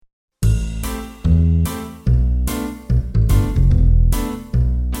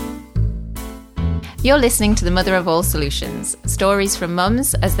You're listening to the Mother of All Solutions, stories from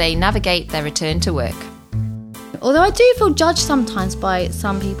mums as they navigate their return to work. Although I do feel judged sometimes by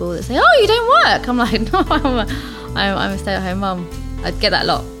some people that say, "Oh, you don't work." I'm like, "No, I'm a stay-at-home mum." I get that a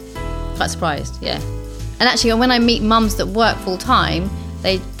lot. Quite surprised, yeah. And actually, when I meet mums that work full-time,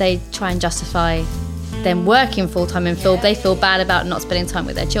 they try and justify them working full-time and they feel bad about not spending time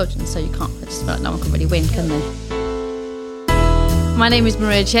with their children. So you can't, I just feel like no one can really win, can they? My name is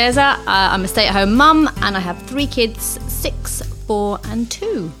Maria Chiesa. I'm a stay-at-home mum and I have 3 kids, 6, 4 and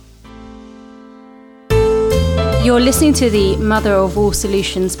 2. You're listening to the Mother of All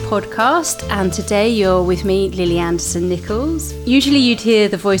Solutions podcast, and today you're with me, Lily Anderson-Nichols. Usually you'd hear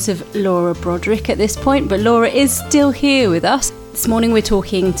the voice of Laura Broderick at this point, but Laura is still here with us. This morning we're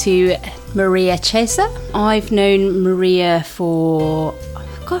talking to Maria Chiesa. I've known Maria for,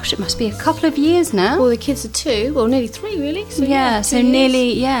 it must be a couple of years now. Well, the kids are 2, well, nearly 3 really. So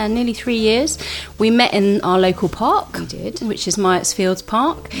nearly 3 years. We met in our local park. We did. Which is Myatts Fields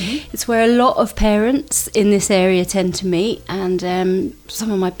Park. Mm-hmm. It's where a lot of parents in this area tend to meet, and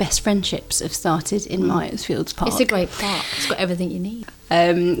some of my best friendships have started in Myatts Fields Park. It's a great park. It's got everything you need.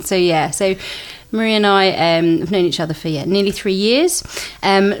 So Maria and I have known each other for nearly 3 years.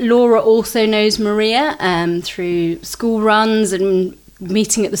 Laura also knows Maria through school runs and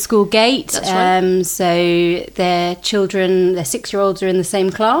meeting at the school gate. That's right. So their children, their 6-year-olds are in the same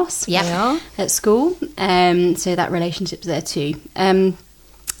class at school. So that relationship's there too.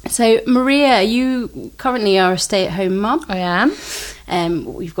 So Maria, you currently are a stay-at-home mum. I am.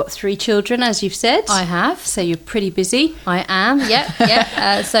 We've got 3 children, as you've said. I have. So you're pretty busy. I am, yeah.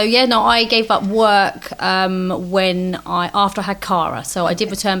 I gave up work after I had Cara. So I did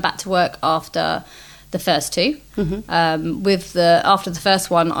return back to work after the first 2. Mm-hmm. After the first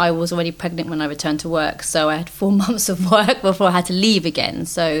one, I was already pregnant when I returned to work, so I had 4 months of work before I had to leave again.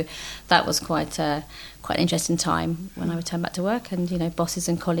 So that was quite an interesting time when I returned back to work, and bosses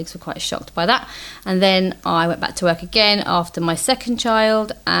and colleagues were quite shocked by that. And then I went back to work again after my second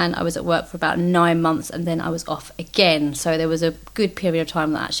child, and I was at work for about 9 months, and then I was off again. So there was a good period of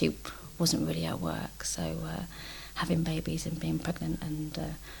time that actually wasn't really at work. So having babies and being pregnant and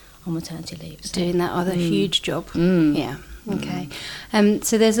on maternity leave. So. Doing that other huge job. Yeah. Okay.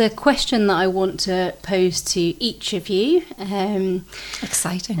 So there's a question that I want to pose to each of you.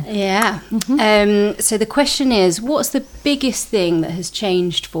 Exciting. Yeah. Mm-hmm. So the question is, what's the biggest thing that has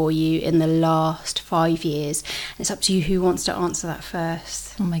changed for you in the last 5 years? It's up to you who wants to answer that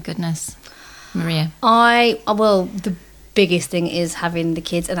first. Oh my goodness. Maria. The biggest thing is having the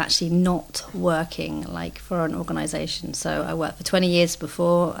kids and actually not working for an organisation. So I worked for 20 years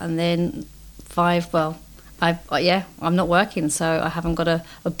before, and then 5, I'm not working, so I haven't got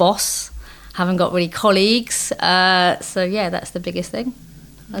a boss, haven't got really colleagues. That's the biggest thing,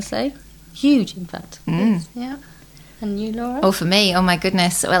 I'd say. Huge, in fact. Yes, yeah. And you, Laura? Oh, for me, oh my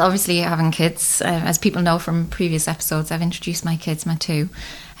goodness. Well, obviously having kids, as people know from previous episodes, I've introduced my kids, my 2.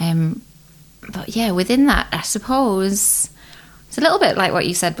 But yeah, within that, I suppose it's a little bit like what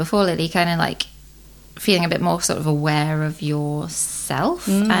you said before, Lily, kind of feeling a bit more sort of aware of yourself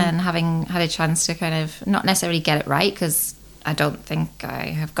and having had a chance to kind of not necessarily get it right, because I don't think I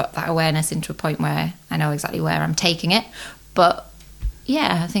have got that awareness into a point where I know exactly where I'm taking it. But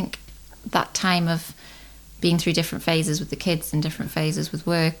yeah, I think that time of being through different phases with the kids and different phases with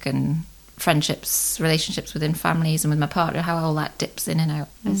work and friendships, relationships within families and with my partner, how all that dips in and out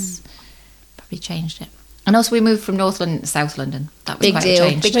has probably changed it. And also we moved from North London to South London. That was quite a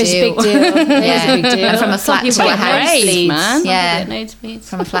change. Big deal. Yeah. Big deal. And from a flat to a house. Man. Yeah.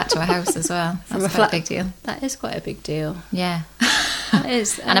 From a flat to a house as well. That's quite a big deal. That is quite a big deal. Yeah. That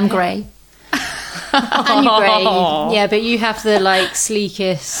is. And I'm grey. And you're grey. Yeah, but you have the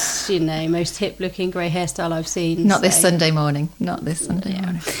sleekest, most hip-looking grey hairstyle I've seen. Not this Sunday morning.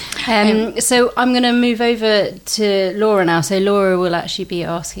 So I'm going to move over to Laura now. So Laura will actually be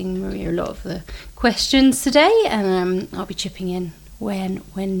asking Maria a lot of the questions today, and I'll be chipping in when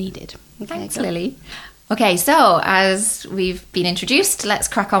needed. Okay, thanks, Lily. Okay, so as we've been introduced, let's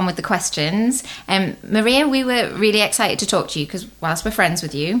crack on with the questions. Maria, we were really excited to talk to you because whilst we're friends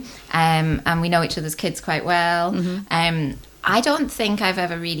with you, and we know each other's kids quite well, I don't think I've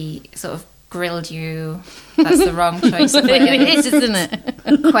ever really sort of grilled you. That's the wrong choice of word. It is, isn't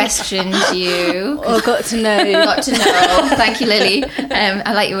it? Questioned you. Or got to know. Got to know. Thank you, Lily.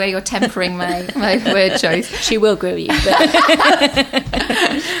 I like the way you're tempering my word choice. She will grill you. But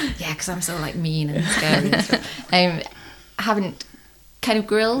yeah, because I'm so mean and scary. And stuff. I haven't kind of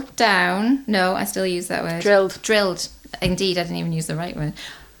grilled down. No, I still use that word. Drilled. Drilled. Indeed, I didn't even use the right word.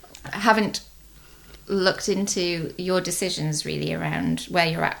 I haven't looked into your decisions really around where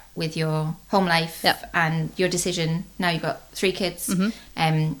you're at with your home life and your decision. Now you've got 3 kids, to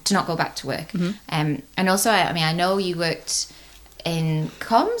not go back to work. And also, I know you worked in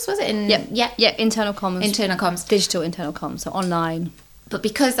comms, was it? Internal comms. Digital internal comms, so online. But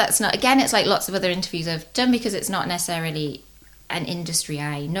because that's not, again, it's like lots of other interviews I've done, because it's not necessarily an industry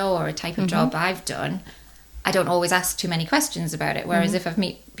I know or a type of job I've done, I don't always ask too many questions about it. Whereas if I've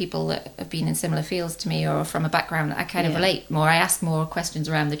met people that have been in similar fields to me or from a background that I kind of relate more, I ask more questions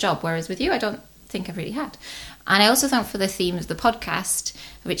around the job. Whereas with you, I don't think I've really had. And I also think for the theme of the podcast,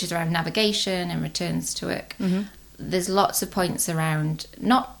 which is around navigation and returns to work, there's lots of points around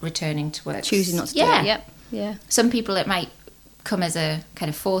not returning to work. Choosing not to do it. Yeah. Some people it might come as a kind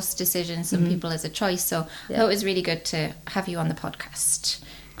of forced decision, some people as a choice. So I thought it was really good to have you on the podcast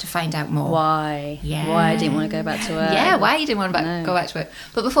to find out more. Why I didn't want to go back to work. Why you didn't want to go back to work.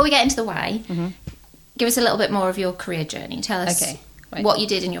 But before we get into the why, give us a little bit more of your career journey. Tell us what you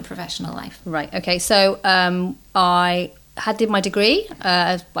did in your professional life. Right, okay. So I did my degree,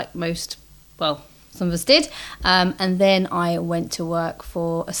 like most, well, some of us did. And then I went to work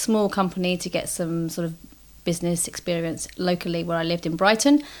for a small company to get some sort of business experience locally where I lived in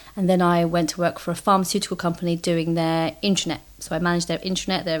Brighton. And then I went to work for a pharmaceutical company doing their intranet. So I managed their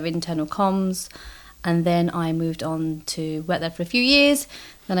intranet, their internal comms. And then I moved on to work there for a few years.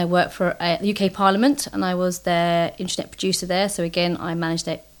 Then I worked for UK Parliament and I was their internet producer there. So again, I managed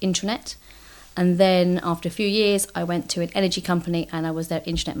their intranet. And then after a few years, I went to an energy company and I was their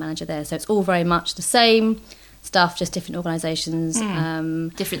internet manager there. So it's all very much the same stuff, just different organisations.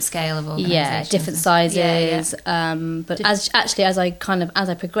 Different scale of organisations. Yeah, different sizes. But as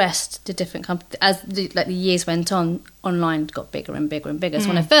I progressed to different companies, as the years went on, online got bigger and bigger and bigger. So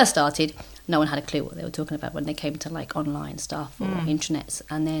when I first started, no one had a clue what they were talking about when they came to like online stuff or intranets.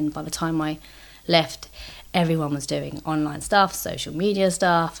 And then by the time I left, everyone was doing online stuff, social media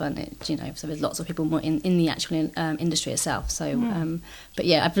stuff, and so there's lots of people more in the actual industry itself. So, but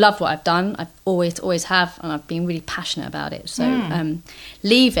yeah, I've loved what I've done. I've always have, and I've been really passionate about it. So,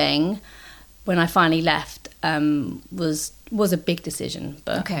 leaving when I finally left was a big decision,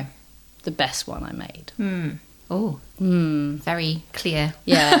 but the best one I made. Very clear.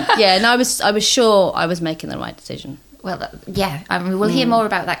 Yeah. No, I was sure I was making the right decision. Well, we'll hear more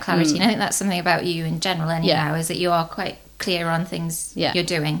about that clarity. And I think that's something about you in general anyhow, is that you are quite clear on things you're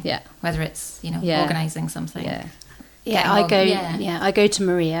doing, whether it's, organising something. I go to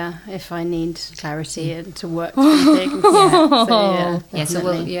Maria if I need clarity and to work through things.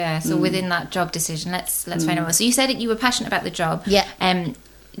 So within that job decision, let's find out more. So you said that you were passionate about the job.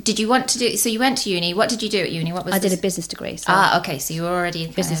 Did you want to do? So you went to uni. What did you do at uni? What was? I did a business degree. So So you were already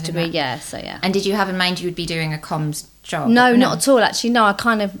business degree. And did you have in mind you would be doing a comms job? No, not at all. Actually, no. I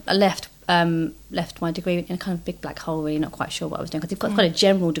kind of left my degree in a kind of big black hole, really not quite sure what I was doing, because I've got quite a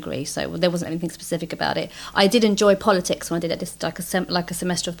general degree, so there wasn't anything specific about it. I did enjoy politics when I did it, like a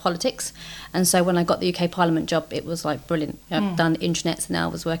semester of politics, and so when I got the UK Parliament job, it was like brilliant. I've done intranets, and now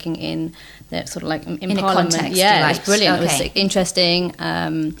I was working in the sort of like in Parliament. Context, it was brilliant. It was interesting.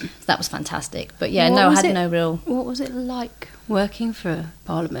 So that was fantastic. But I had no real. What was it like working for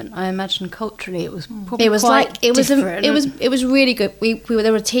Parliament? I imagine culturally it was probably different. It was really good.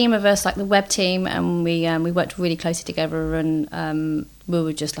 There were a team of us, like the web team, and we worked really closely together, and we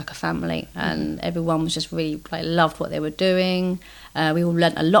were just like a family, and everyone was just really loved what they were doing. We all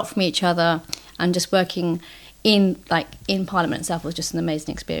learnt a lot from each other, and just working in Parliament itself was just an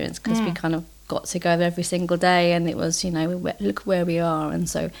amazing experience, because we kind of got together every single day, and it was look where we are, and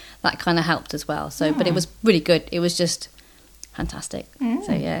so that kind of helped as well. So but it was really good. It was just fantastic.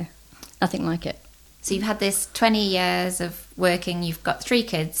 So nothing like it. So you've had this 20 years of working, you've got 3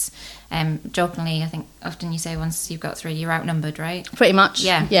 kids. Jokingly, I think often you say once you've got 3 you're outnumbered, right? Pretty much.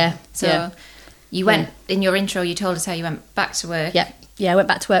 So you went in your intro, you told us how you went back to work. I went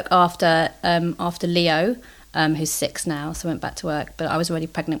back to work after Leo, who's 6 now, so I went back to work, but I was already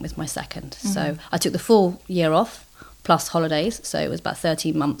pregnant with my second. So I took the full year off plus holidays, so it was about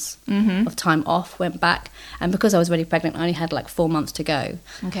 13 months of time off, went back, and because I was already pregnant, I only had 4 months to go.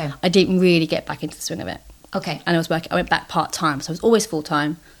 I didn't really get back into the swing of it. And I went back part-time, so I was always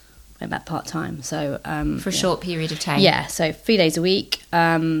full-time, went back part-time, so for a short period of time. So 3 days a week,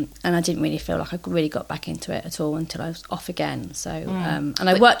 and I didn't really feel like I really got back into it at all until I was off again. So and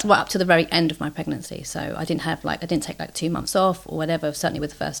I worked right up to the very end of my pregnancy, so I didn't take 2 months off or whatever, certainly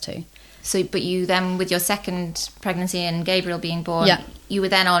with the first 2. So, but you then, with your second pregnancy and Gabriel being born, you were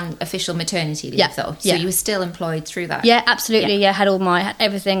then on official maternity leave, though. So you were still employed through that. Yeah, absolutely. Yeah, had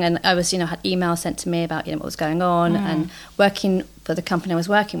everything, and I was, had emails sent to me about what was going on, and working for the company I was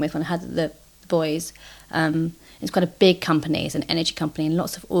working with when I had the boys. It's quite a big company. It's an energy company, and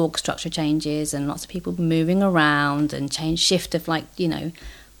lots of org structure changes, and lots of people moving around, and shift of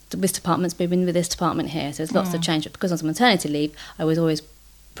this department's moving with this department here. So there's lots of change. But because I was on maternity leave, I was always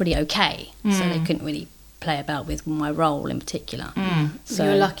pretty okay. So they couldn't really play about with my role in particular. So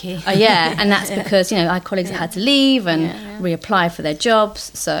you're lucky. And that's because I had colleagues that had to leave and reapply for their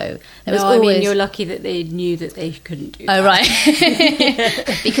jobs. So there was always. You're lucky that they knew that they couldn't do that. Oh right,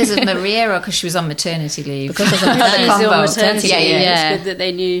 because of Maria or because she was on maternity leave? Because I was on maternity leave. It's good that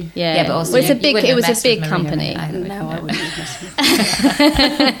they knew. Yeah, but also it was a big company. No, I wouldn't have messed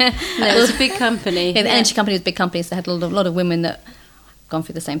No, it was a big company. Yeah, the energy company was a big company, so they had a lot of women that gone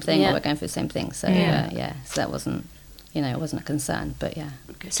through the same thing or were going through the same thing. So so that wasn't, it wasn't a concern. But yeah.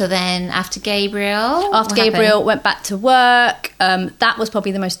 So then after Gabriel, went back to work. That was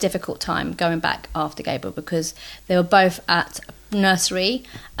probably the most difficult time going back after Gabriel, because they were both at nursery.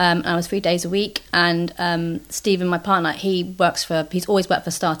 I was 3 days a week, and Stephen, my partner, he's always worked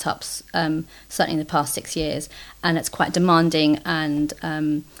for startups, certainly in the past 6 years, and it's quite demanding, and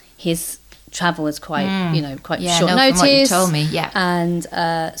his travel is quite short notice. From what you told me, and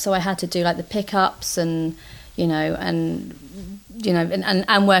so I had to do the pickups and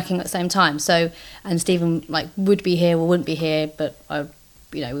working at the same time. So, and Stephen would be here or wouldn't be here, but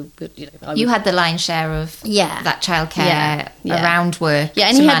you had the lion's share of that childcare around work. Yeah,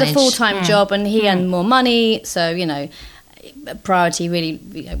 and he had the full-time job, and he had more money. So priority really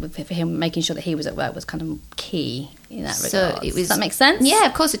for him, making sure that he was at work was kind of key in that regard. Does that make sense? Yeah,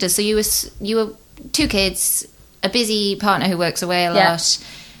 of course it does. So you were 2 kids, a busy partner who works away a lot.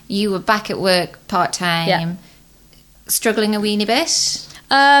 You were back at work part-time, struggling a weeny bit.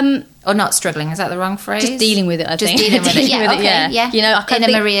 Or not struggling, is that the wrong phrase? Just dealing with it, I think. Just dealing with it, yeah. I in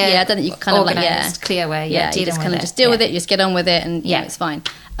a Maria I don't think you kind organised, clear way, you just kind of just deal with it, you just get on with it, and it's fine.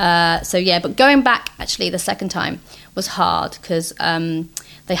 But going back, actually, the second time was hard, because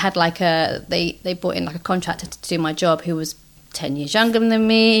they had they brought in a contractor to do my job who was 10 years younger than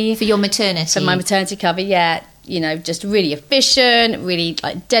me. For your maternity? For my maternity cover, just really efficient, really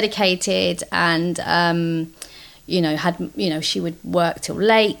dedicated, and she would work till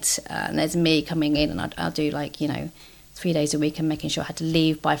late, and there's me coming in, and I'll do 3 days a week, and making sure I had to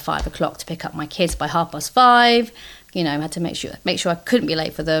leave by 5 o'clock to pick up my kids by 5:30. I had to make sure I couldn't be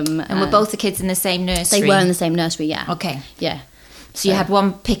late for them. And were both the kids in the same nursery? They were in the same nursery, yeah. Okay. Yeah. So you had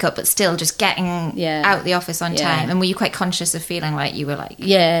one pickup, but still just getting out the office on time. And were you quite conscious of feeling like you were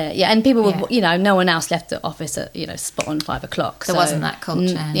Yeah. And people were, no one else left the office at, spot on 5 o'clock. There wasn't that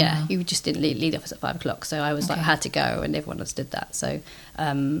culture. No. You just didn't leave the office at 5 o'clock. So I was I had to go, and everyone understood that. So,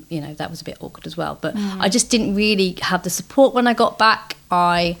 that was a bit awkward as well. But I just didn't really have the support when I got back.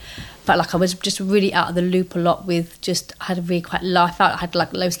 I felt like I was just really out of the loop a lot with I felt I had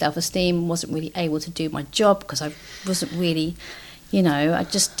low self-esteem, wasn't really able to do my job because I wasn't really... I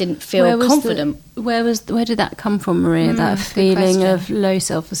just didn't feel confident. Where did that come from, Maria? That feeling of low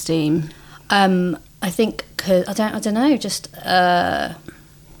self-esteem. I think cause, I don't know. Just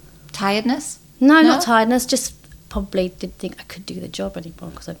tiredness. No, not tiredness. Just probably didn't think I could do the job anymore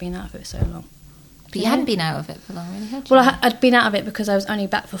because I'd been out of it so long. But you hadn't been out of it for long, really, had you? Well, I'd been out of it because I was only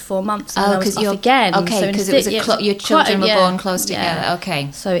back for 4 months. And because you're again. Okay, because so your children were born close together. Yeah.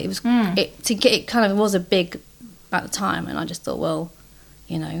 Okay, so it was it kind of was a big at the time, and I just thought, well,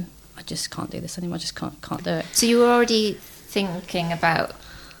 I just can't do this anymore. I just can't do it. So you were already thinking about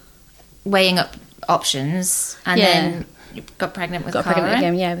weighing up options, and then you got pregnant with Cara. Pregnant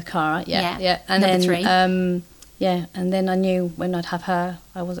again, with Cara. Yeah. And Number then 3. And then I knew when I'd have her,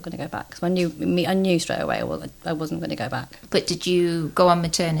 I wasn't going to go back. Because I knew straight away I wasn't going to go back. But did you go on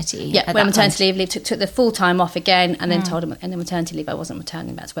maternity? Yeah, when maternity leave, took the full time off again, and then told them, and then maternity leave, I wasn't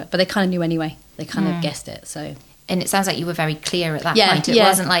returning back to work. But they kind of knew anyway. They kind of guessed it. So. And it sounds like you were very clear at that point. It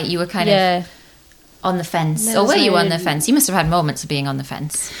wasn't like you were kind of on the fence. Or were you on the fence? You must have had moments of being on the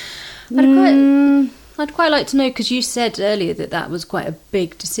fence. I'd quite like to know, because you said earlier that was quite a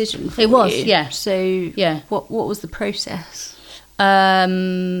big decision for you. It was, yeah. So what was the process?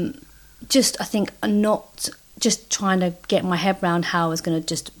 Just, I think, not just trying to get my head around how I was going to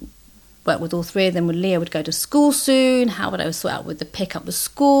just work with all 3 of them. When Leah would go to school soon, how would I sort out with the pick up the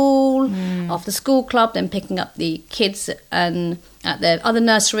school, after school club, then picking up the kids and at their other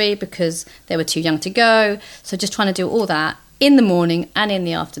nursery because they were too young to go. So just trying to do all that in the morning and in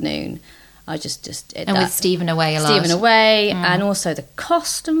the afternoon. I just and with Stephen away a lot. And also the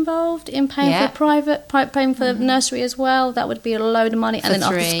cost involved in paying for paying for nursery as well. That would be a load of money, and then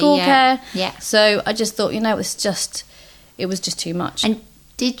after school care. Yeah. So I just thought, it was just too much. And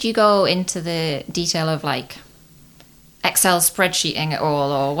did you go into the detail of Excel spreadsheeting at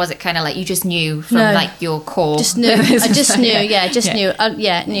all, or was it kind of like you just knew from No. like your core? Just knew. I just knew. Yeah, just knew. Knew.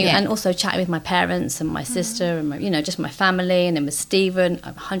 Yeah. And also chatting with my parents and my sister and my, just my family. And then with Stephen,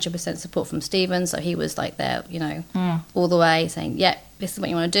 100% support from Stephen. So he was like there, all the way saying, "Yeah, this is what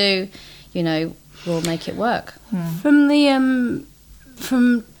you want to do. We'll make it work." From the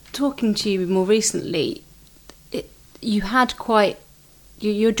from talking to you more recently, you had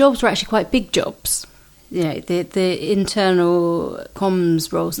your jobs were actually quite big jobs. The internal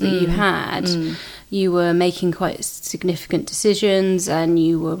comms roles that you had, you were making quite significant decisions, and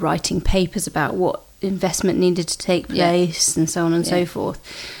you were writing papers about what investment needed to take place and so on and so forth.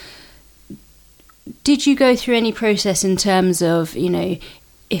 Did you go through any process in terms of,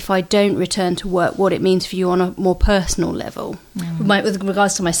 if I don't return to work, what it means for you on a more personal level? With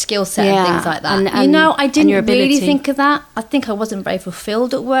regards to my skill set and things like that. And I didn't your ability. really think of that. I think I wasn't very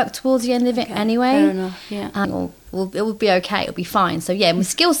fulfilled at work towards the end of it anyway. Fair enough, yeah. And it will be okay, it'll be fine. So yeah, my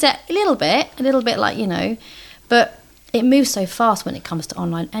skill set, a little bit like, but it moves so fast when it comes to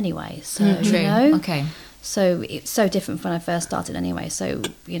online anyway. So, True. Okay. So it's so different from when I first started anyway. So,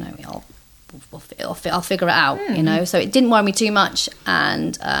 I'll figure it out, So it didn't worry me too much,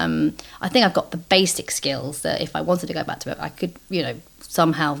 and I think I've got the basic skills that if I wanted to go back to it, I could,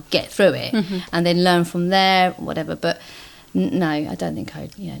 somehow get through it and then learn from there, whatever. But no, I don't think I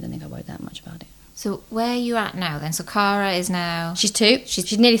worried that much about it. So where are you at now then? So Cara is now... She's 2.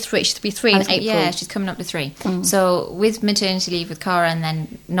 She's nearly 3. She's to be 3 in April. Yeah, she's coming up to 3. So with maternity leave with Cara and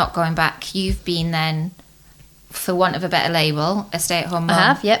then not going back, you've been then, for want of a better label, a stay-at-home mum. I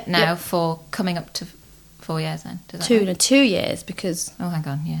have, yep. Now for coming up to 4 years then? Does that 2 right? no, 2 years because... Oh, hang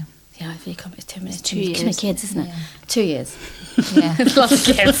on, yeah. Yeah, if you come, it's 2 minutes. 2 Too many years. kids, isn't it? Yeah. 2 years. Yeah. Lots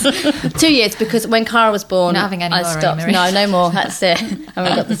of kids. 2 years because when Cara was born, Not having any I more, stopped. Marie. No more. That's it. I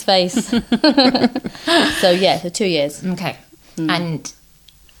haven't got the space. So 2 years. Okay. And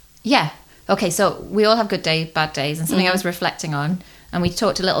yeah. Okay, so we all have good days, bad days, and something I was reflecting on, and we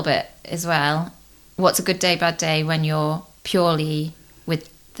talked a little bit as well. What's a good day, bad day when you're purely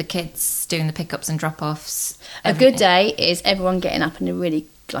with the kids doing the pickups and drop-offs? A good day is everyone getting up and really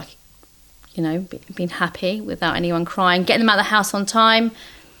being happy without anyone crying, getting them out of the house on time,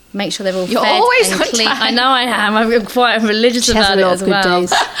 make sure they're all You're fed always and on clean. time. I know I am. I'm quite religious She has about a it lot as of good well.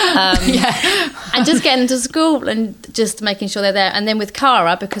 days. And just getting to school and just making sure they're there. And then with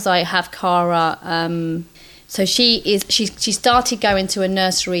Cara, because I have Cara, so she started going to a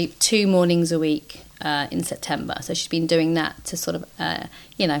nursery 2 mornings a week in September. So she's been doing that to sort of,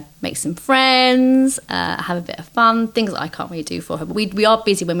 make some friends, have a bit of fun, things that I can't really do for her. But we are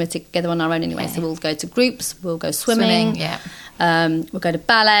busy when we're together on our own anyway. Okay. So we'll go to groups, we'll go swimming, yeah. we'll go to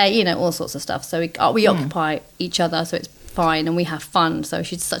ballet, all sorts of stuff. So we occupy each other, so it's fine, and we have fun. So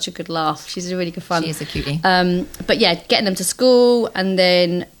she's such a good laugh. She's a really good fun. She is a cutie. But yeah, getting them to school and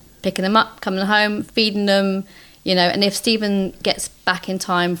then picking them up, coming home, feeding them, and if Stephen gets back in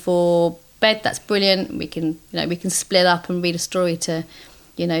time for bed, that's brilliant. We can split up and read a story to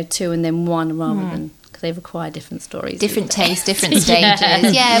 2 and then 1 rather than, because they require different stories, Different tastes, different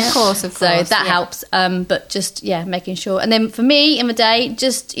stages. Yeah, of course. So that helps. But just making sure. And then for me in the day,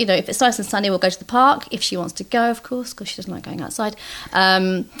 just if it's nice and sunny, we'll go to the park if she wants to go, of course, because she doesn't like going outside.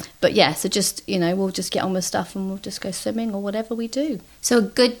 But yeah, so just we'll just get on with stuff and we'll just go swimming or whatever we do. So a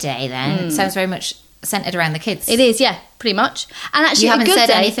good day then sounds very much centred around the kids. It is, yeah, pretty much. And actually, You haven't a good said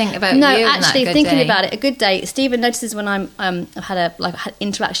day, anything about no, you and that actually, good thinking day. about it, a good day. Stephen notices when I've had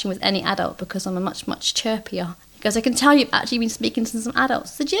interaction with any adult because I'm a much chirpier. He goes, I can tell you've actually been speaking to some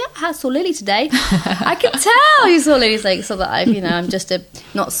adults. I said, yeah, I saw Lily today. I can tell you saw Lily. So that I'm just a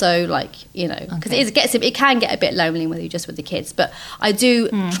not so because it can get a bit lonely when you're just with the kids. But I do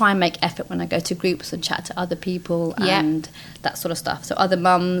try and make effort when I go to groups and chat to other people and that sort of stuff. So other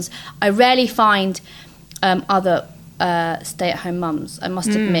mums, I rarely find other stay-at-home mums. I must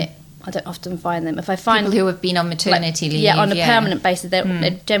admit, I don't often find them. If I find people who have been on maternity leave, on a permanent basis,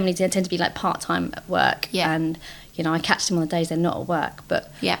 they generally tend to be part-time at work. Yeah. And I catch them on the days they're not at work.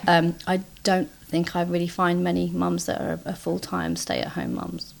 But I don't think I really find many mums that are full-time stay-at-home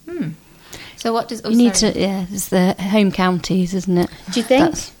mums. So what does You need to, it's the home counties, isn't it? Do you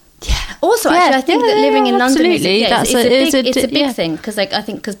think? Yeah. Also, Yeah, actually, I think that living in London absolutely. it's a big yeah. thing because I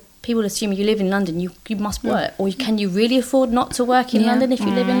think because people assume you live in London, you must work, or can you really afford not to work in London if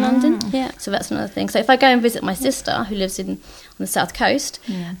you live in London? Yeah. So that's another thing. So if I go and visit my sister who lives on the south coast,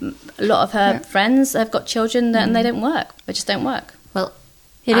 a lot of her friends have got children and they don't work. They just don't work. Well,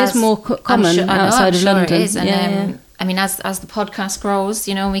 It is more common outside of London. It is. And, I mean, as the podcast grows,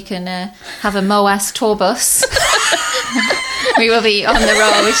 we can have a MOAS tour bus. We will be on the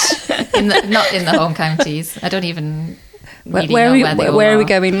road, not in the home counties. I don't even really where know where they all are we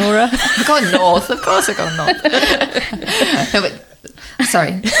going, Laura? We're going north. Of course we're going north. No, but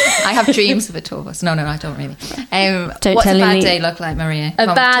sorry. I have dreams of a tour bus. No, I don't really. Don't what's tell a bad me. day look like, Maria? A Come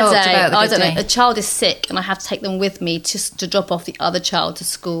on, bad talk day. about the I good don't know. day. A child is sick, and I have to take them with me just to drop off the other child to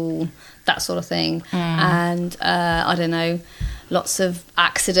school, that sort of thing. And I don't know, lots of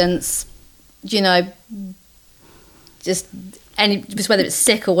accidents. Just whether it's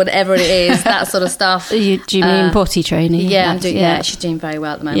sick or whatever it is, that sort of stuff. Do you mean potty training? Yeah, I'm doing. Yeah, she's doing very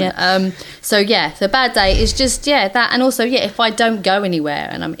well at the moment. Yeah. So bad day is just that, and also if I don't go anywhere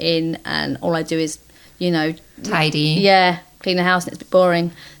and I'm in and all I do is tidy. Yeah, clean the house and it's a bit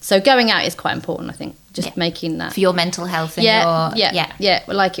boring. So going out is quite important, I think. Just making that for your mental health. And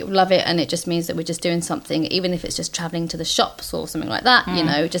we like it, we love it, and it just means that we're just doing something, even if it's just travelling to the shops or something like that.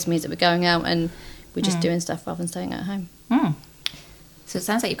 It just means that we're going out and we're just doing stuff rather than staying at home. So it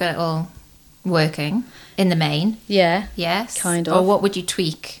sounds like you've got it all working in the main. Yeah. Yes. Kind of. Or what would you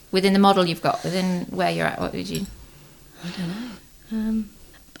tweak within the model you've got, within where you're at? What would you? I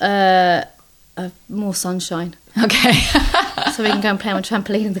don't know. More sunshine. Okay. So we can go and play on a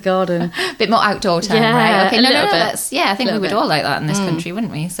trampoline in the garden. A bit more outdoor time, Yeah, right? Okay, a little bit. That's, I think we would all like that in this country,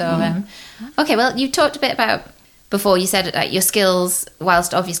 wouldn't we? So, okay, well, you talked a bit about, before you said your skills,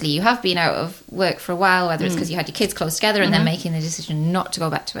 whilst obviously you have been out of work for a while, whether it's because you had your kids close together and then making the decision not to go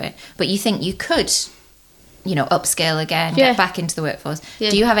back to it, but you think you could, upskill again, get back into the workforce. Yeah.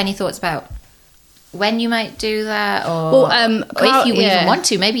 Do you have any thoughts about when you might do that, or if you even want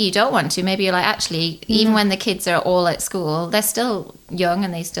to? Maybe you don't want to. Maybe you're like, actually, even when the kids are all at school, they're still young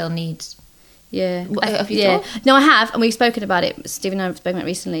and they still need... Yeah. Have you thought? No, I have, and we've spoken about it. Steve and I have spoken about it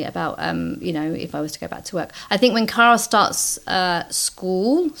recently about, if I was to go back to work. I think when Cara starts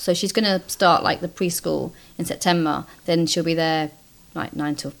school, so she's going to start like the preschool in September, then she'll be there like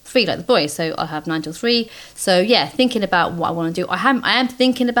 9 till 3, like the boys. So I'll have 9 till 3. So thinking about what I want to do. I am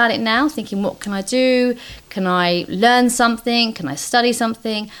thinking about it now, thinking what can I do? Can I learn something? Can I study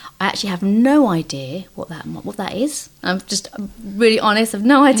something? I actually have no idea what that is. I'm really honest. I have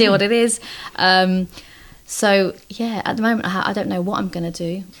no idea what it is. So at the moment I don't know what I'm going to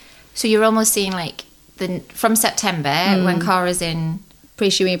do. So you're almost seeing like from September when Cara's in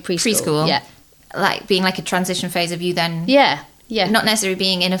preschool, like being like a transition phase of you then. Yeah. Not necessarily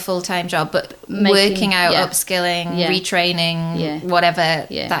being in a full-time job, but working out, upskilling, retraining, whatever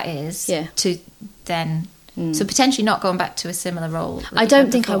that is, to then... So potentially not going back to a similar role. I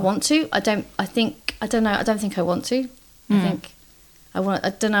don't think I want to. I don't think I want to. I don't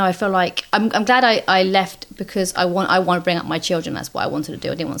know. I feel like I'm glad I left because I want to bring up my children. That's what I wanted to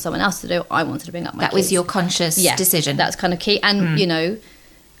do. I didn't want someone else to do. I wanted to bring up my kids. That was your conscious decision. That's kind of key. And,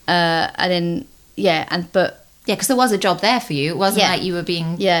 because there was a job there for you. It wasn't like you were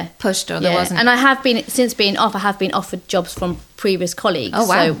being pushed or there wasn't... And I have been, since being off, I have been offered jobs from previous colleagues. Oh,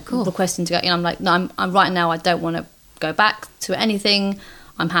 wow, so cool. Requesting to go, I'm like, no, I'm right now, I don't want to go back to anything.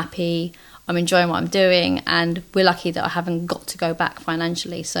 I'm happy. I'm enjoying what I'm doing. And we're lucky that I haven't got to go back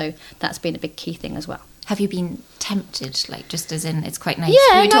financially. So that's been a big key thing as well. Have you been tempted, like just as in it's quite nice?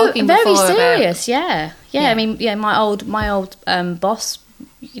 Yeah, you were talking very before serious. About... Yeah. I mean, my old boss,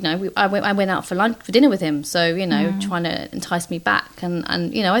 I went out for dinner with him. So trying to entice me back, and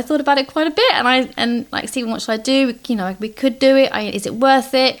I thought about it quite a bit. And like, Stephen, what should I do? We could do it. Is it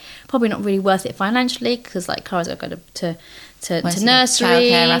worth it? Probably not really worth it financially because like Cara's got to go to nursery,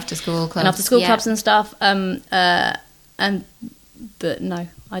 childcare, after school clubs, clubs and stuff. But no,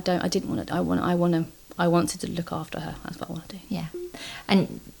 I don't. I didn't want to. I wanted to look after her. That's what I want to do. Yeah,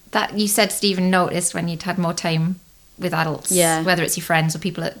 and that you said Stephen noticed when you'd had more time with adults, whether it's your friends or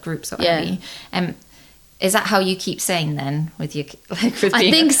people at groups or whatever. Is that how you keep sane then with your I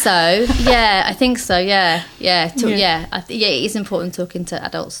think so. Yeah, I think so. Yeah. It is important talking to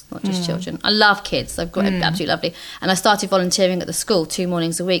adults, not just children. I love kids. I've got absolutely lovely. And I started volunteering at the school 2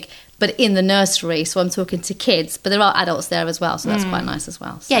 mornings a week, but in the nursery. So I'm talking to kids, but there are adults there as well. So that's quite nice as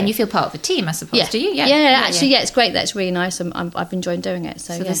well. So. Yeah, and you feel part of a team, I suppose. Do you? Actually, it's great. That's really nice. I've enjoyed doing it.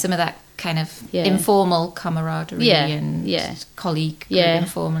 So there's some of that kind of informal camaraderie and colleague group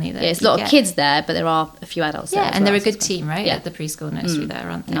informally. There's a lot of kids there, but there are a few adults there. And they're a good team, right? At the preschool nursery there,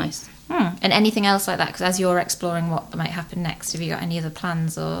 aren't they? Nice. And anything else like that? Because as you're exploring what might happen next, have you got any other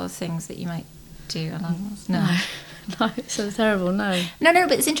plans or things that you might do along those? No. No, it's so terrible, no. No,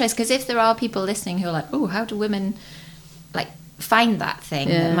 but it's interesting because if there are people listening who are like, oh, how do women like find that thing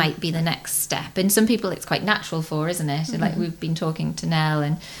that might be the next step. And some people it's quite natural for, isn't it? And like we've been talking to Nell,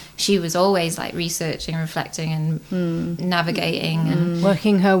 and she was always like researching, reflecting and navigating and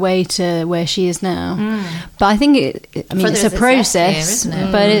working her way to where she is now. But I think it's a process, isn't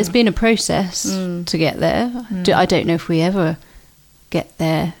it? but it's been a process to get there. I don't know if we ever get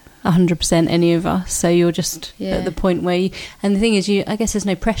there 100%, any of us. So you're just at the point where and the thing is, I guess there's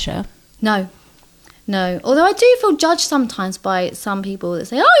no pressure. No, although I do feel judged sometimes by some people that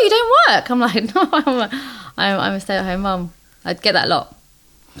say, "Oh, you don't work." I'm like, "No, I'm a stay-at-home mum." I get that a lot.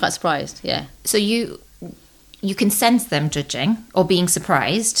 Quite surprised, yeah. So you can sense them judging or being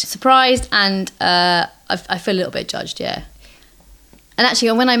surprised, and I feel a little bit judged, yeah. And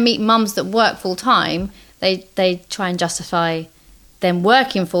actually, when I meet mums that work full time, they try and justify them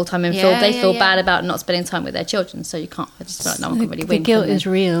working full time and they feel bad about not spending time with their children. So you can't. I just feel like no one can really win. The guilt is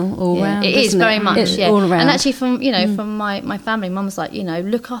real all around. It is very much, all around. And actually, from my family, mum's like,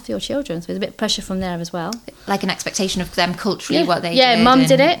 look after your children. So there's a bit of pressure from there as well. like an expectation of them culturally what they did. Yeah, mum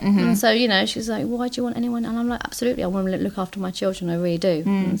did it, and so she's like, why do you want anyone? And I'm like, absolutely, I want to look after my children. I really do.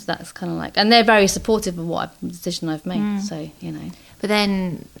 And so that's kind of like, and they're very supportive of the decision I've made. So But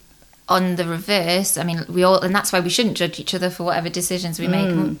then, on the reverse, I mean, we all, and that's why we shouldn't judge each other for whatever decisions we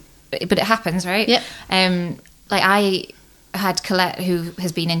make. But it happens, right? Yep. Like I had Colette, who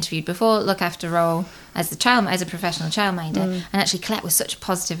has been interviewed before, look after Ro as a professional childminder, and actually Colette was such a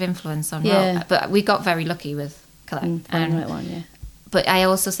positive influence on Ro. But we got very lucky with Colette. Right one, yeah. But I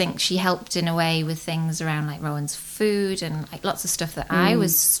also think she helped in a way with things around like Rowan's food and like lots of stuff that I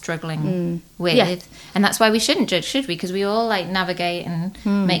was struggling with. Yeah. And that's why we shouldn't judge, should we? Because we all like navigate and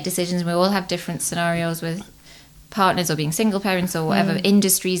make decisions. We all have different scenarios with partners or being single parents or whatever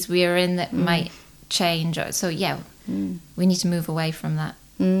industries we are in that might change. So we need to move away from that.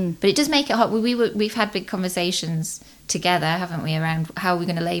 But it does make it hard. We've had big conversations together, haven't we, around how we're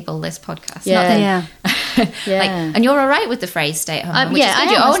going to label this podcast? Yeah. And you're all right with the phrase "stay at home," which is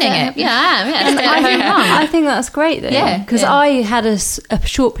good. You're owning it. Yeah, I am. Yeah, stay at home mum. I think that's great, though. Yeah, because I had a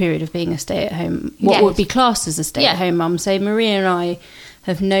short period of being a stay-at-home, what would be classed as a stay-at-home mum. So Maria and I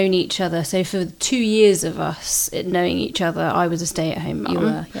have known each other. So for 2 years of us knowing each other, I was a stay-at-home mum. You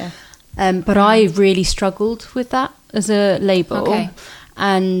were, yeah. But I really struggled with that as a label. Okay.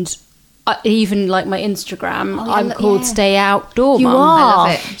 And even like my Instagram, I'm called Stay Outdoor You Mum. are. I love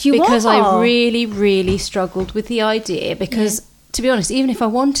it. You because are. I really, really struggled with the idea because, to be honest, even if I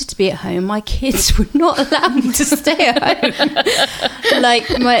wanted to be at home, my kids would not allow me to stay at home. Like,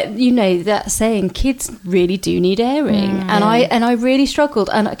 that saying, kids really do need airing. And I really struggled.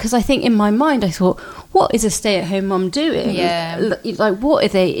 And because I think in my mind, I thought, what is a stay-at-home mum doing? Yeah. Like, what are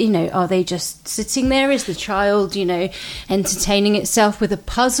they, are they just sitting there? Is the child, entertaining itself with a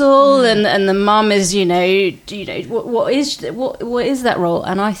puzzle? And the mum is, what is that role?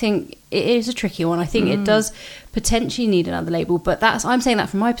 And I think it is a tricky one. I think it does potentially need another label, but I'm saying that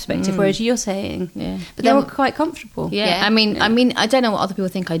from my perspective, whereas you're saying, but you're quite comfortable. Yeah. I mean, I don't know what other people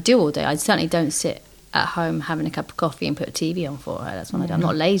think I do all day. I certainly don't sit at home having a cup of coffee and put a TV on for her. That's one I do. I'm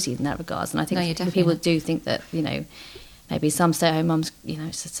not lazy in that regards, and I think people do think that maybe some stay-at-home mums,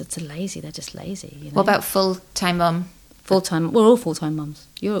 it's lazy. They're just lazy. What about full-time mum? Full-time. We're all full-time mums.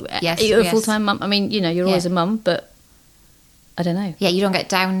 You're a full-time mum. I mean, you're always a mum, but I don't know. Yeah, you don't get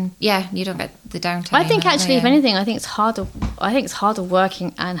down. Yeah, you don't get the downtime. I think actually, if anything, I think it's harder. I think it's harder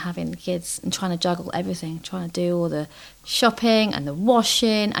working and having kids and trying to juggle everything, trying to do all the shopping and the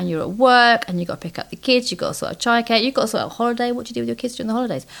washing, and you're at work and you've got to pick up the kids, you've got to sort of childcare, you've got to sort of holiday. What do you do with your kids during the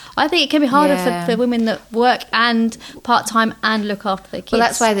holidays? I think it can be harder for women that work and part-time and look after their kids. Well,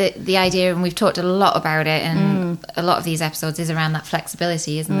 that's why the idea, and we've talked a lot about it, and a lot of these episodes is around that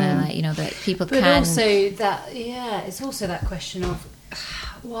flexibility, isn't there? Like, that people but can. Also that, it's also that question of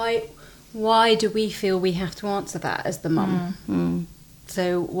why do we feel we have to answer that as the mum?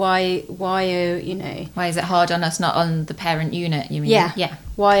 So why why is it hard on us, not on the parent unit? You mean? Yeah.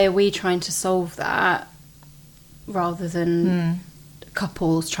 Why are we trying to solve that rather than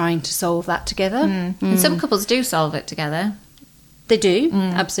couples trying to solve that together? And some couples do solve it together. They do,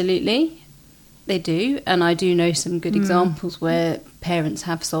 absolutely. They do, and I do know some good examples where parents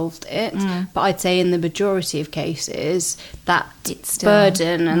have solved it. But I'd say in the majority of cases, that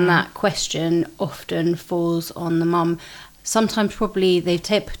burden and that question often falls on the mum. Sometimes probably they've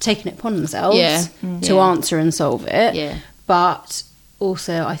taken it upon themselves to answer and solve it. Yeah. But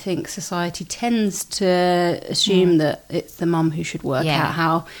also I think society tends to assume that it's the mum who should work out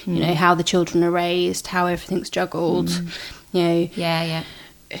how, how the children are raised, how everything's juggled,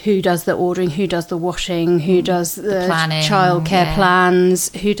 who does the ordering, who does the washing, who does the planning, childcare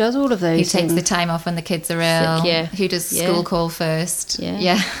plans, who does all of those Who things. takes the time off when the kids are ill? yeah. Who does school call first?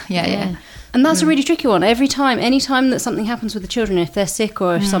 Yeah. Yeah. And that's a really tricky one. Any time that something happens with the children, if they're sick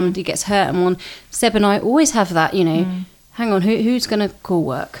or if somebody gets hurt, and Seb and I always have that, hang on, who's going to call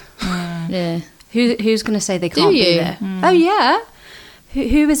work? Yeah. Who's going to say they can't be there? Oh, yeah.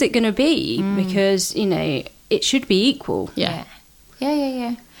 Who is it going to be? Because, it should be equal. Yeah.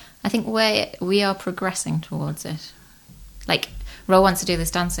 I think we are progressing towards it. Like, Ro wants to do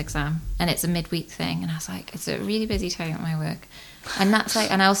this dance exam, and it's a midweek thing, and I was like, it's a really busy time at my work. And that's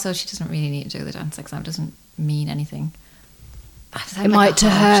like, and also she doesn't really need to do the dance exam. It doesn't mean anything. It might to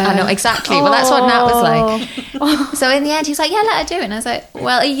her. I know, exactly. Well, that's what Nat was like. So in the end, he's like, yeah, let her do it. And I was like,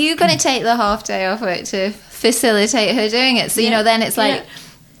 well, are you going to take the half day off work to facilitate her doing it? So, then it's like,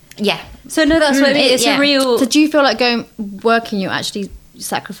 yeah. So, no, that's what I mean. It's a real... So do you feel like working, you're actually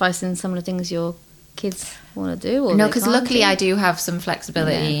sacrificing some of the things your kids want to do? Or no, because luckily I do have some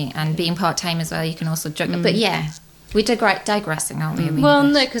flexibility, and being part-time as well, you can also juggle. But yeah, we're digressing, aren't we? Well,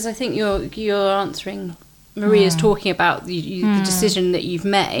 no, because I think you're answering... Maria's talking about the decision that you've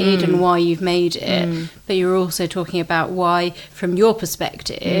made and why you've made it, but you're also talking about why, from your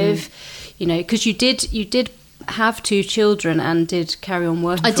perspective, because you did have 2 children and did carry on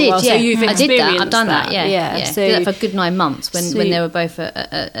working. I for a while, did, yeah. So you've I did that. I've done that. that. Yeah. So did that for a good 9 months when they were both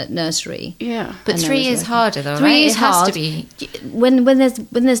at nursery. Yeah, but 3 is harder though. 3 right? is hard. Has to be. When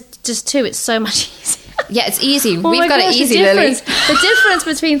there's just 2, it's so much easier. Yeah, it's easy. Oh We've got it easy, Lily. The difference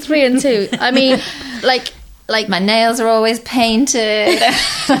between 3 and 2. I mean, like my nails are always painted.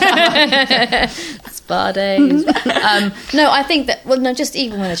 Spa days. No, I think that. Well, no, just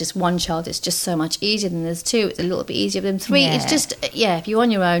even when there's just one child, it's just so much easier than there's 2. It's a little bit easier than 3. Yeah. It's just if you're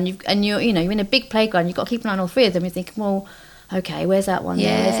on your own, you're in a big playground, you've got to keep an eye on all 3 of them. You're thinking, well, okay, where's that one?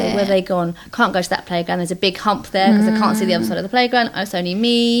 Yeah. Where are they gone? Can't go to that playground. There's a big hump there because I can't see the other side of the playground. Oh, it's only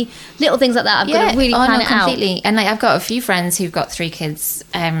me. Little things like that. I've got to really plan it completely. out. And I've got a few friends who've got 3 kids.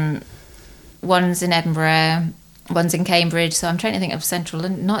 One's in Edinburgh, one's in Cambridge. So I'm trying to think of Central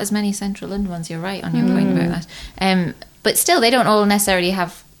London. Not as many Central London ones. You're right on your point about that. But still, they don't all necessarily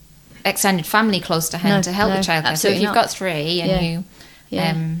have extended family close to hand to help with childcare. So if you've got 3 and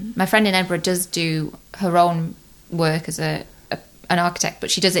you, my friend in Edinburgh does do her own work as an architect,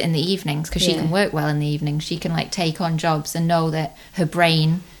 but she does it in the evenings because she can work well in the evenings. She can take on jobs and know that her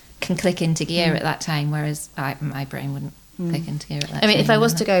brain can click into gear at that time, whereas my brain wouldn't click into gear at that time. I mean, if I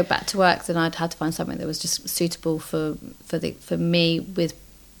was to go back to work, then I'd have to find something that was just suitable for me with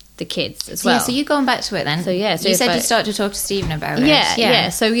the kids as well. Yeah, so you're going back to it then. So you said you'd start to talk to Stephen about it. Yeah.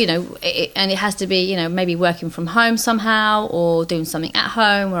 So and it has to be maybe working from home somehow or doing something at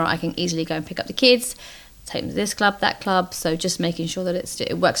home where I can easily go and pick up the kids, take them to this club, that club. So just making sure that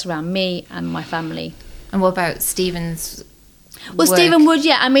it works around me and my family. And what about Stephen's? Well, work? Stephen would,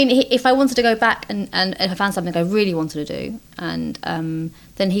 yeah. I mean, if I wanted to go back and if I found something I really wanted to do, and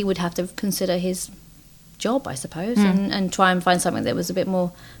then he would have to consider his job, I suppose, and try and find something that was a bit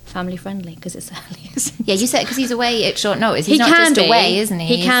more family friendly because it certainly is. Yeah, you said because he's away at short notice. He's He not can just be away, isn't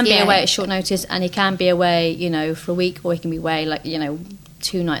he? He can be away at short notice, and he can be away, for a week, or he can be away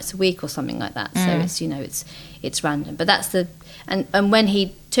 2 nights a week or something like that. So it's random. But that's the and when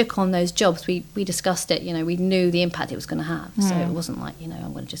he took on those jobs, we discussed it. We knew the impact it was going to have. So it wasn't like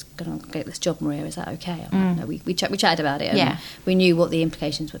I'm going to just go and get this job, Maria. Is that okay? No, we chatted about it. And we knew what the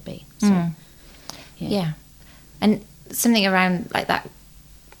implications would be. So yeah. And something around that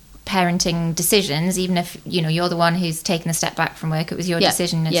parenting decisions, even if you're the one who's taken a step back from work, it was your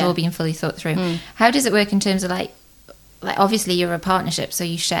decision. It's all been fully thought through. How does it work in terms of obviously you're a partnership, so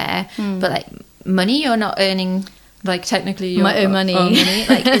you share, but money you're not earning. Technically, your my own money.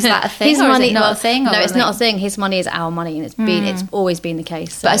 Is that a thing? His or money, is it not a thing? No, it's not a thing. His money is our money, and it's always been the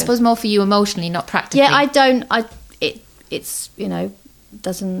case. So. But I suppose more for you emotionally, not practically. Yeah, I don't. I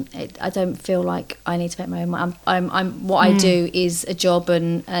don't feel like I need to make my own money. I'm what I do is a job,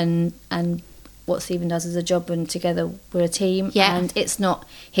 and what Stephen does is a job, and together we're a team. Yeah. And it's not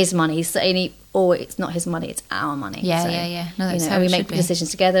his money. He's saying it's not his money. It's our money. Yeah, so, yeah. No, that's how we it make should be. decisions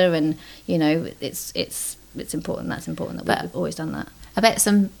together, and it's important. That's important that we've always done that. I bet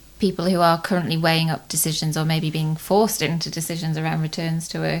some people who are currently weighing up decisions or maybe being forced into decisions around returns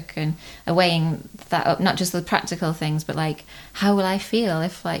to work and are weighing that up, not just the practical things, but how will I feel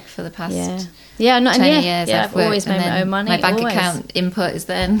if for the past 20 years I've worked always made my own money. My bank account input is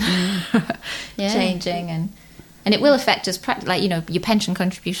then changing and it will affect us your pension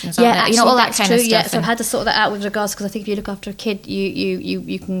contributions all that kind of stuff. Yeah, so I've had to sort that out with regards, because I think if you look after a kid,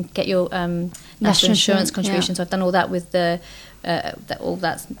 you can get your national insurance contributions. So I've done all that with all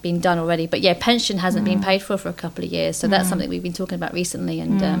that's been done already. But yeah, pension hasn't been paid for a couple of years, so that's something we've been talking about recently,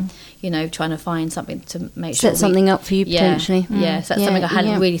 and trying to find something to make sure set something up for you potentially. Yeah, so that's something I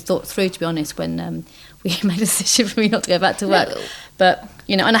hadn't really thought through, to be honest, when we made a decision for me not to go back to work. But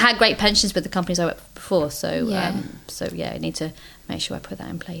and I had great pensions with the companies I worked for before, so I need to make sure I put that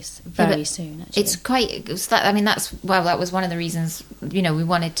in place very soon. Actually, that was one of the reasons we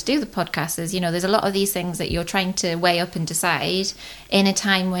wanted to do the podcast. Is there's a lot of these things that you're trying to weigh up and decide in a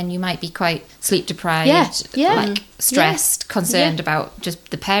time when you might be quite sleep deprived, stressed, concerned about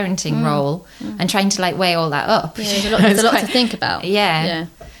just the parenting role, and trying to weigh all that up. Yeah, there's a lot to think about. Yeah.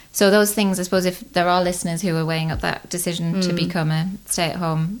 So those things, I suppose, if there are listeners who are weighing up that decision to become a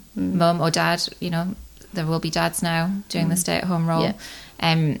stay-at-home mum or dad, there will be dads now doing the stay-at-home role. Yeah.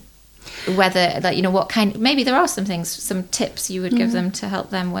 Whether, what kind, maybe there are some things, some tips you would give them to help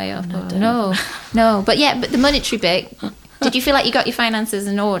them weigh up. No. But the monetary bit, did you feel like you got your finances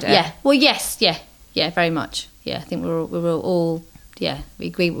in order? Yeah. Well, yes. Yeah, very much. Yeah, I think we were all, we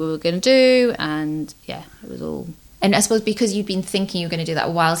agreed what we were going to do, and it was all... And I suppose because you'd been thinking you were going to do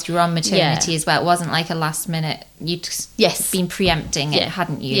that whilst you were on maternity as well, it wasn't like a last minute, you'd been preempting it,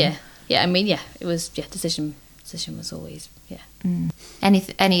 hadn't you? Yeah, I mean, it was, decision was always,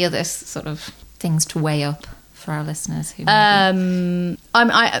 Any other sort of things to weigh up for our listeners? Who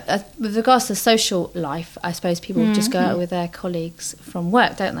with regards to social life, I suppose people just go out with their colleagues from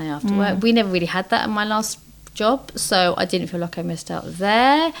work, don't they, after work? We never really had that in my last job, so I didn't feel like I missed out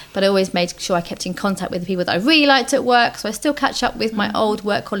there, but I always made sure I kept in contact with the people that I really liked at work, so I still catch up with my old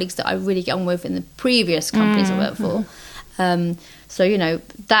work colleagues that I really get on with in the previous companies I worked for. So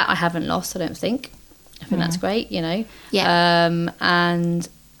that I haven't lost, I don't think. I think that's great, and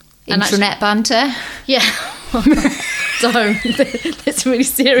intranet banter. Yeah. Don't. That's really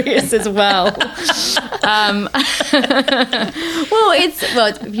serious as well.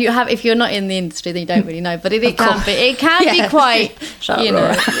 If you're not in the industry, then you don't really know. But it can be. It can be quite. I'm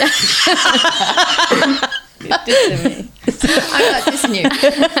not dissing you.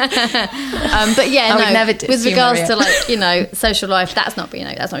 But I would never diss with you, regards Maria. to social life, that's not been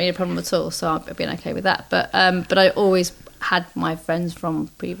a problem at all. So I've been okay with that. But I always had my friends from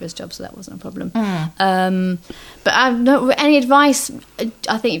previous jobs, so that wasn't a problem. But I've not any advice.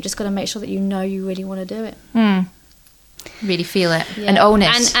 I think you've just got to make sure that you really want to do it. Really feel it and own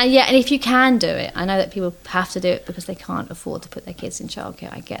it. And if you can do it, I know that people have to do it because they can't afford to put their kids in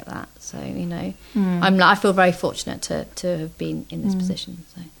childcare. I get that. So I feel very fortunate to have been in this position.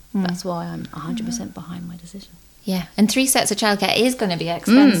 So that's why I'm 100% behind my decision. Yeah, and 3 sets of childcare is going to be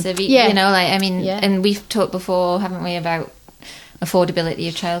expensive. And we've talked before, haven't we, about affordability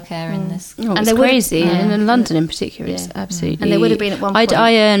of childcare in this. And it's crazy, and in London in particular, it's absolutely. And there would have been at one point.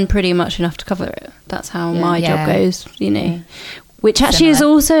 I earn pretty much enough to cover it. That's how my job goes, Which actually is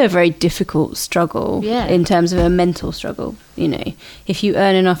also a very difficult struggle in terms of a mental struggle. If you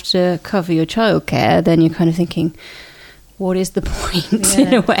earn enough to cover your childcare, then you're kind of thinking, what is the point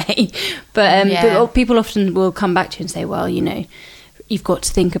in a way? But people often will come back to you and say, well, you've got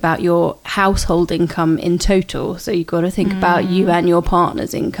to think about your household income in total. So you've got to think about you and your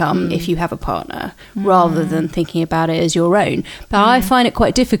partner's income if you have a partner, rather than thinking about it as your own. But I find it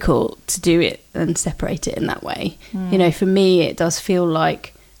quite difficult to do it and separate it in that way. For me, it does feel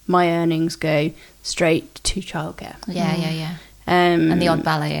like my earnings go straight to childcare. Yeah. And the odd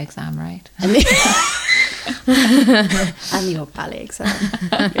ballet exam, right? And the odd ballet exam.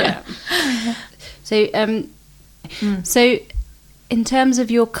 Yeah. So in terms of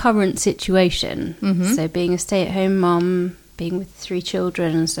your current situation, so being a stay-at-home mum, being with 3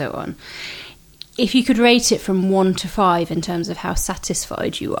 children and so on, if you could rate it from 1 to 5 in terms of how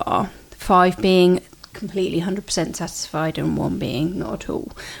satisfied you are, 5 being completely 100% satisfied and 1 being not at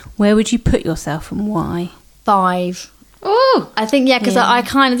all, where would you put yourself and why? 5. Oh, I think because I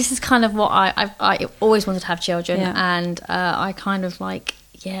kind of, this is kind of what I always wanted to have children, and I kind of I like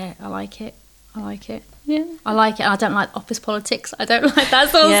it. Yeah, I like it. I don't like office politics. I don't like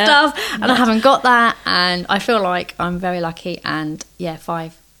that sort of stuff, and I haven't got that. And I feel like I'm very lucky. And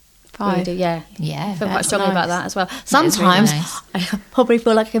 5. Really do, I feel quite strongly about that as well. Sometimes really nice. I probably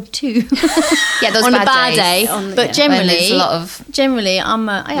feel like I'm 2. Those on bad a bad days. day, but generally, a lot of I'm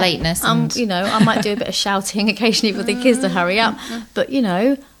lateness. I might do a bit of shouting occasionally for the kids to hurry up. But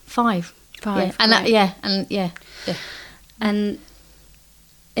 5. And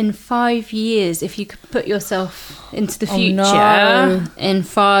in 5 years, if you could put yourself into the future in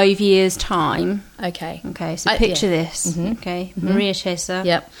 5 years' time. Okay, so picture this. Okay, Maria Chaser.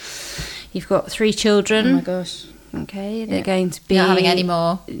 Yep. You've got 3 children. Oh my gosh. Okay, they're going to be... Not having any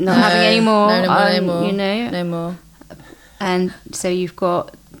more. Not having any more. No more. No more. And so you've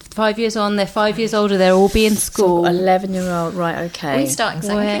got 5 years on, they're 5 years older, they'll all be in school. 11-year-old, right? Okay. We're starting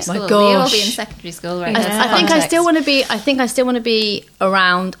secondary school. My They'll all gosh. be in secondary school right I now. think I still want to be. I think I still want to be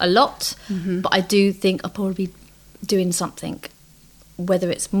around a lot, but I do think I'll probably be doing something, whether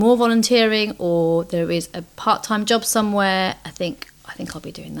it's more volunteering or there is a part-time job somewhere. I think I'll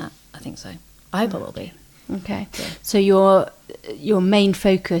be doing that. I think so. I hope I will be. Okay. Yeah. So your main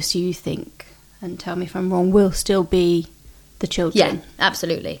focus, you think, and tell me if I'm wrong, will still be the children? Yeah,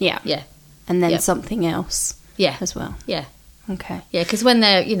 absolutely. Yeah. Yeah. And then Yeah. something else Yeah. as well. Yeah. Okay. Yeah, because when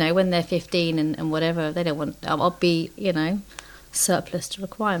they're 15 and whatever, they don't want. I'll be, surplus to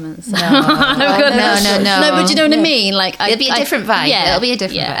requirements. No, no. No, but you know what I mean. Like, It'll be a different vibe. Yeah, It'll be a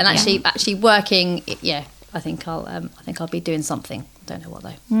different yeah, vibe, and actually working. Yeah, I think I'll be doing something. Don't know what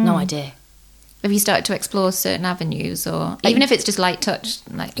though. No idea. Have you started to explore certain avenues, or even if it's just light touch?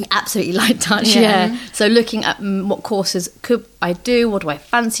 Like, Absolutely light touch, Yeah. yeah. So looking at what courses could I do, what do I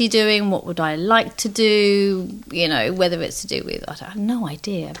fancy doing, what would I like to do, whether it's to do with, I have no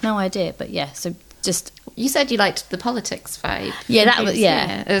idea, but yeah, so just... you said you liked the politics vibe. Yeah, that was,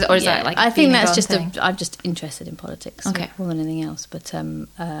 yeah. Or is Yeah. that like I think being that's a just, thing? I'm just interested in politics Okay. more than anything else, but,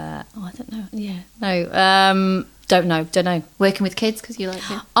 I don't know, yeah, no, don't know. Working with kids because you like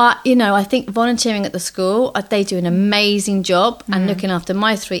it? I think volunteering at the school, they do an amazing job, and looking after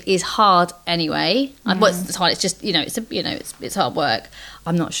my 3 is hard anyway. It's hard. It's just it's hard work.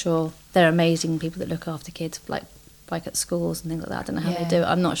 I'm not sure. They're amazing people that look after kids, like at schools and things like that. I don't know how they do it.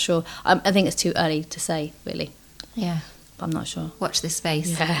 I'm not sure. I think it's too early to say, really. Yeah. But I'm not sure. Watch this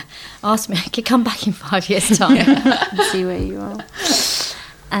space. Yeah. Ask me. I could come back in 5 years' time. And see where you are.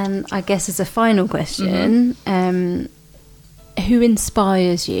 And I guess as a final question, who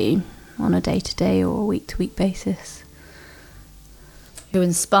inspires you on a day-to-day or a week-to-week basis? Who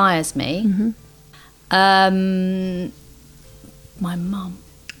inspires me? My mum.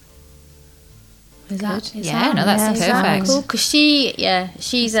 Is that that's perfect. Cool? Because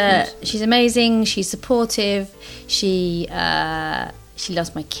she's amazing. She's supportive. She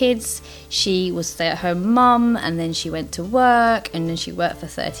loves my kids. She was a stay-at-home mum, and then she went to work, and then she worked for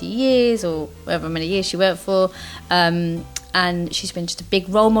 30 years or however many years she worked for. And she's been just a big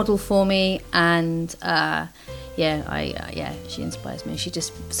role model for me. And she inspires me. She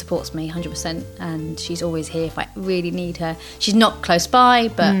just supports me 100%, and she's always here if I really need her. She's not close by,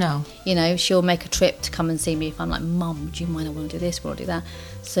 but No. she'll make a trip to come and see me if I'm like, Mum, do you mind? I want to do this, I want to do that.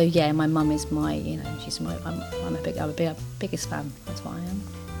 So yeah, my mum is my, she's my. I'm a biggest fan. That's what I am.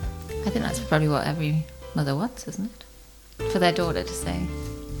 I think that's probably what every mother wants, isn't it? For their daughter to say.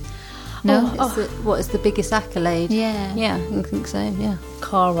 No? What is the biggest accolade? Yeah. Yeah, I think so, yeah.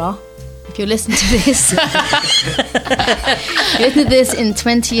 Cara, if you're listening to this, listen to this in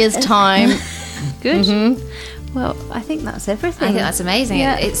 20 years' time. Good. Well, I think that's everything. I think that's amazing.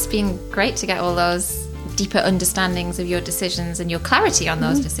 Yeah. It's been great to get all those deeper understandings of your decisions and your clarity on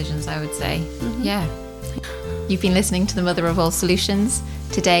those decisions, I would say. Yeah. You've been listening to The Mother of All Solutions,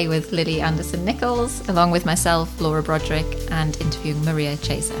 today with Lily Anderson-Nichols, along with myself, Laura Broderick, and interviewing Maria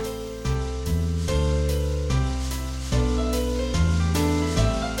Chaser.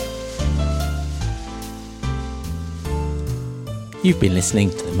 You've been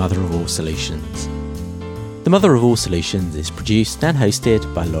listening to The Mother of All Solutions. The Mother of All Solutions is produced and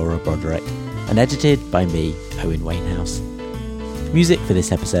hosted by Laura Broderick and edited by me, Owen Wainhouse. Music for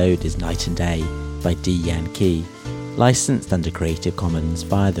this episode is Night and Day by D. Yan Key, licensed under Creative Commons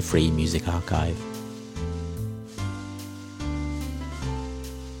via the Free Music Archive.